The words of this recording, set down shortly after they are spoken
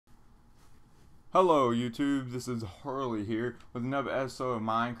Hello YouTube, this is Harley here with another episode of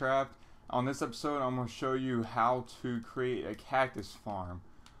Minecraft. On this episode I'm going to show you how to create a cactus farm.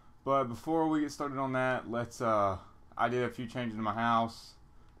 But before we get started on that, I did a few changes in my house.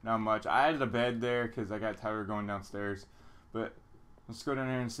 Not much. I added a bed there because I got tired of going downstairs. But let's go down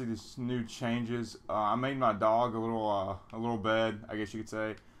here and see these new changes. I made my dog a little bed, I guess you could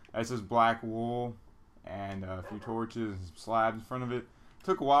say. That's just black wool and a few torches and some slabs in front of it.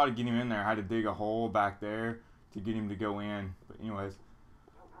 Took a while to get him in there. I had to dig a hole back there to get him to go in. But anyways,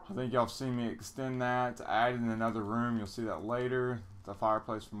 I think y'all have seen me extend that. I added another room. You'll see that later. The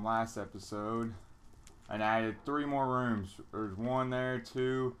fireplace from last episode. And I added 3 more rooms. There's 1 there,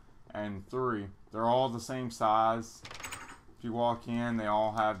 2, and 3. They're all the same size. If you walk in, they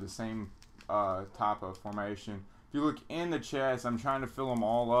all have the same type of formation. If you look in the chest, I'm trying to fill them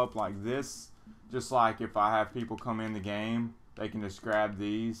all up like this. Just like if I have people come in the game, they can just grab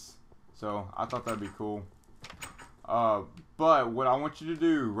these. So I thought that'd be cool. But what I want you to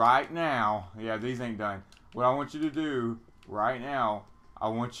do right now, yeah, these ain't done. What I want you to do right now, I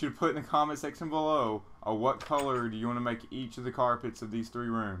want you to put in the comment section below what color do you want to make each of the carpets of these 3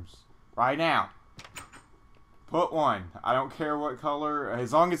 rooms. Right now. Put one. I don't care what color,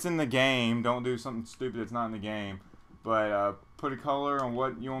 as long as it's in the game. Don't do something stupid that's not in the game. But put a color on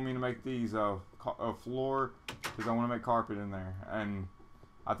what you want me to make these floor, because I want to make carpet in there, and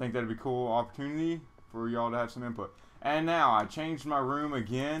I think that'd be a cool opportunity for y'all to have some input. And now I changed my room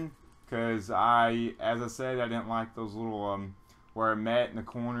again because as I said, I didn't like those little where it met in the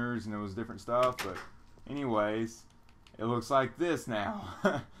corners and it was different stuff. But anyways, it looks like this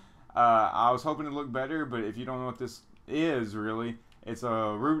now. I was hoping to look better, but if you don't know what this is really, it's a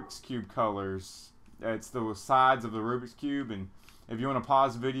Rubik's Cube colors. It's the sides of the Rubik's Cube, and if you want to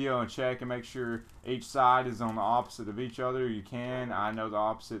pause the video and check and make sure each side is on the opposite of each other, you can. I know the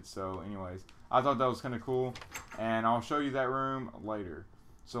opposite, so anyways. I thought that was kind of cool, and I'll show you that room later.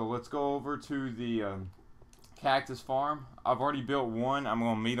 So let's go over to the cactus farm. I've already built one. I'm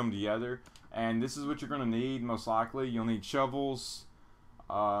going to meet them together, and this is what you're going to need most likely. You'll need shovels,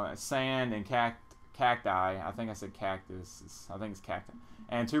 sand, and cacti. I think I said cactus. I think it's cacti.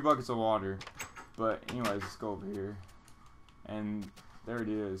 And 2 buckets of water. But anyways, let's go over here. And there it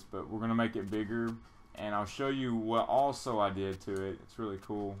is, but we're gonna make it bigger, and I'll show you what also I did to it. It's really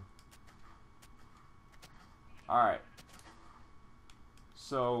cool. Alright,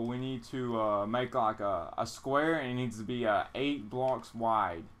 so we need to make like a square, and it needs to be 8 blocks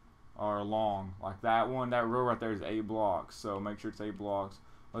wide or long, like that one. That row right there is 8 blocks, so make sure it's 8 blocks.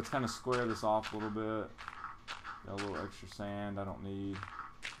 Let's kind of square this off a little bit. Got a little extra sand I don't need.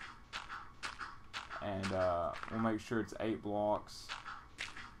 And we'll make sure it's 8 blocks.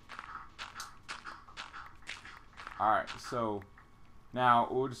 Alright, so now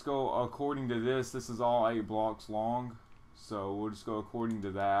we'll just go according to this. This is all 8 blocks long, so we'll just go according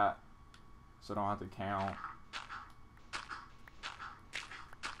to that, so I don't have to count.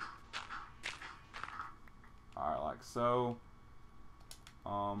 Alright, like so.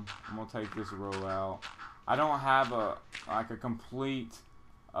 I'm gonna take this row out. I don't have a complete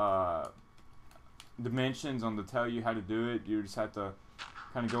dimensions on to tell you how to do it. You just have to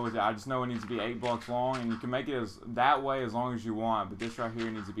kind of go with it. I just know it needs to be 8 blocks long, and you can make it that way as long as you want, but this right here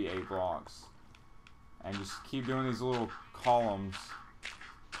needs to be 8 blocks. And just keep doing these little columns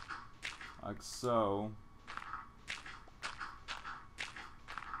like so.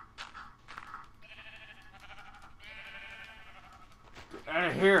 Get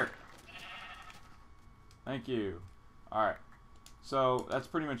out of here. Thank you. Alright. So that's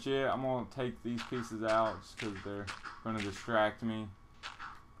pretty much it. I'm going to take these pieces out just because they're going to distract me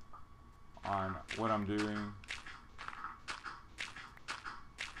on what I'm doing.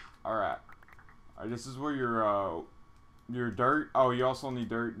 Alright. This is where your dirt, oh, you also need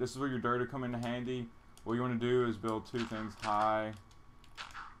dirt. This is where your dirt will come in handy. What you want to do is build 2 things high.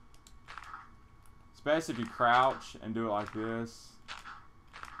 It's best if you crouch and do it like this.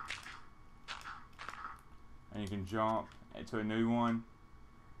 And you can jump to a new one,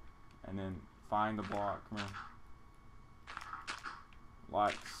 and then find the block. Come here.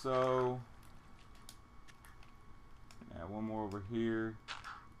 Like so. And 1 more over here.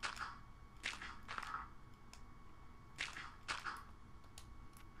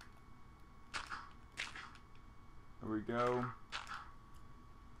 There we go.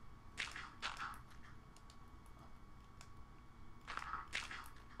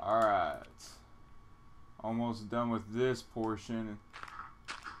 Alright. Almost done with this portion.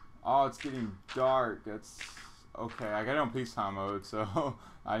 Oh, it's getting dark. That's okay. I got it on peacetime mode, so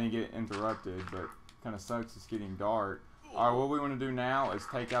I didn't get interrupted, but kind of sucks it's getting dark. Alright, what we want to do now is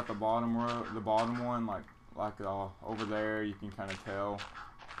take out the bottom row, the bottom one, like over there. You can kind of tell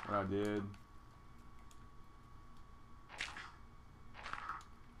what I did.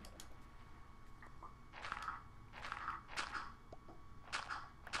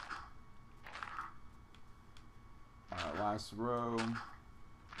 Alright, last row.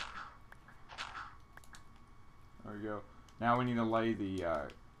 There we go. Now we need to lay the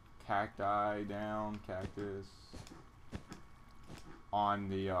cacti down, cactus, on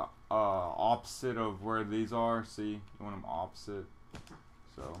the opposite of where these are. See, you want them opposite.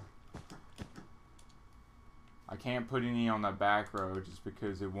 So I can't put any on the back row just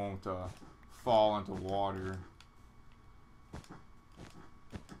because it won't fall into water.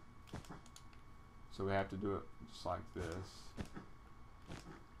 So we have to do it just like this.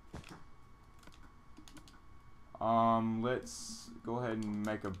 Let's go ahead and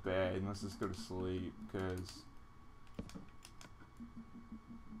make a bed and let's just go to sleep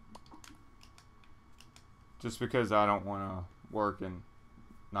because I don't want to work in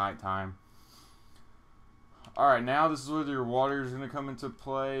nighttime. Alright, now this is where your water is going to come into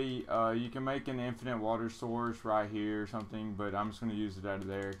play. You can make an infinite water source right here or something, but I'm just going to use it out of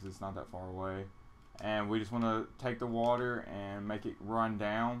there because it's not that far away. And we just want to take the water and make it run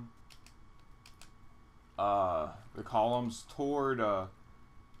down the columns toward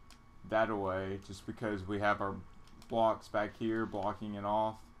that away, just because we have our blocks back here blocking it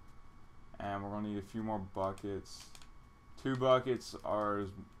off. And we're going to need a few more buckets. 2 buckets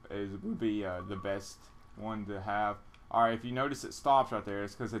would be the best one to have. Alright, if you notice it stops right there,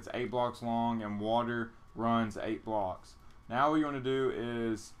 it's because it's 8 blocks long and water runs 8 blocks. Now what you want to do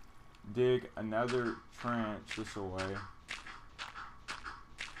is dig another trench this away.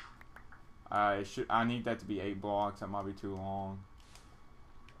 I need that to be 8 blocks. That might be too long.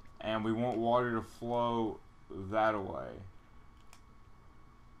 And we want water to flow that away.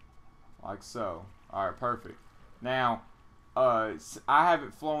 Like so. Alright, perfect. Now, I have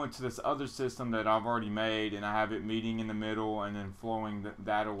it flowing to this other system that I've already made, and I have it meeting in the middle and then flowing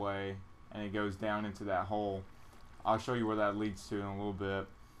that away, and it goes down into that hole. I'll show you where that leads to in a little bit.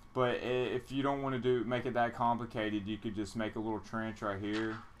 But if you don't want to make it that complicated, you could just make a little trench right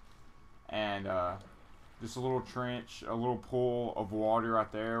here. And just a little trench, a little pool of water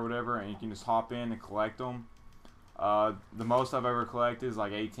right there or whatever, and you can just hop in and collect them. The most I've ever collected is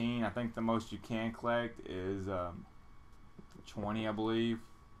like 18. I think the most you can collect is 20, I believe,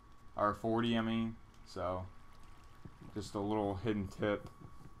 or 40, I mean. So just a little hidden tip.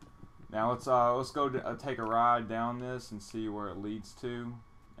 Now let's go take a ride down this and see where it leads to,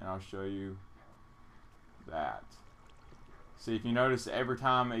 and I'll show you that. See, if you notice, every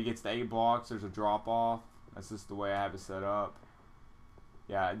time it gets to 8 blocks, there's a drop off. That's just the way I have it set up.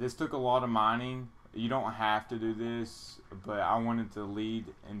 Yeah, this took a lot of mining. You don't have to do this, but I wanted to lead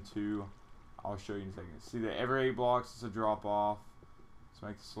into, I'll show you in a second. See that every 8 blocks is a drop off. Let's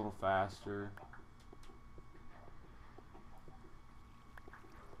make this a little faster.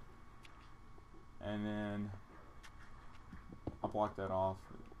 And then I'll block that off.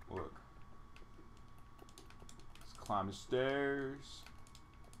 Look. Climb the stairs.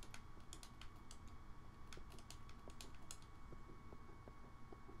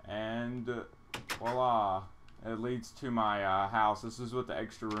 And voila, it leads to my house. This is what the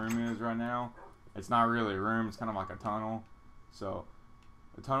extra room is right now. It's not really a room, it's kind of like a tunnel. So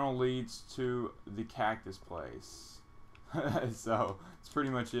the tunnel leads to the cactus place. So it's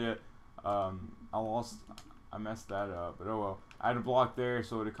pretty much it. I messed that up, but oh well. I had a block there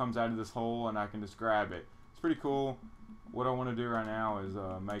so it comes out of this hole and I can just grab it. Pretty cool. What I want to do right now is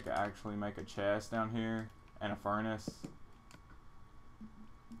actually make a chest down here and a furnace.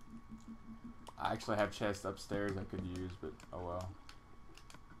 I actually have chests upstairs I could use, but oh well.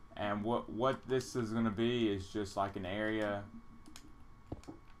 And what this is going to be is just like an area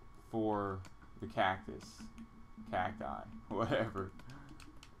for the cacti, whatever.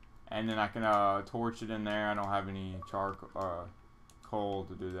 And then I can torch it in there. I don't have any coal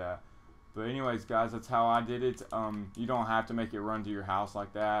to do that. But anyways, guys, that's how I did it. You don't have to make it run to your house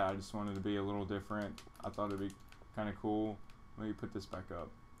like that. I just wanted to be a little different. I thought it'd be kind of cool. Let me put this back up.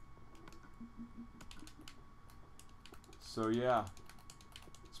 So yeah,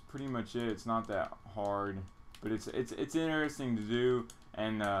 it's pretty much it. It's not that hard, but it's interesting to do.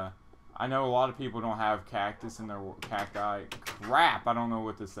 And I know a lot of people don't have cactus in their cacti. Crap! I don't know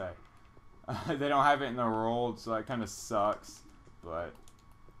what to say. They don't have it in their world, so that kind of sucks. But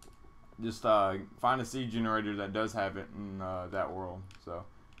just find a seed generator that does have it in that world. So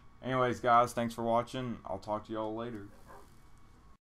anyways, guys, thanks for watching. I'll talk to y'all later.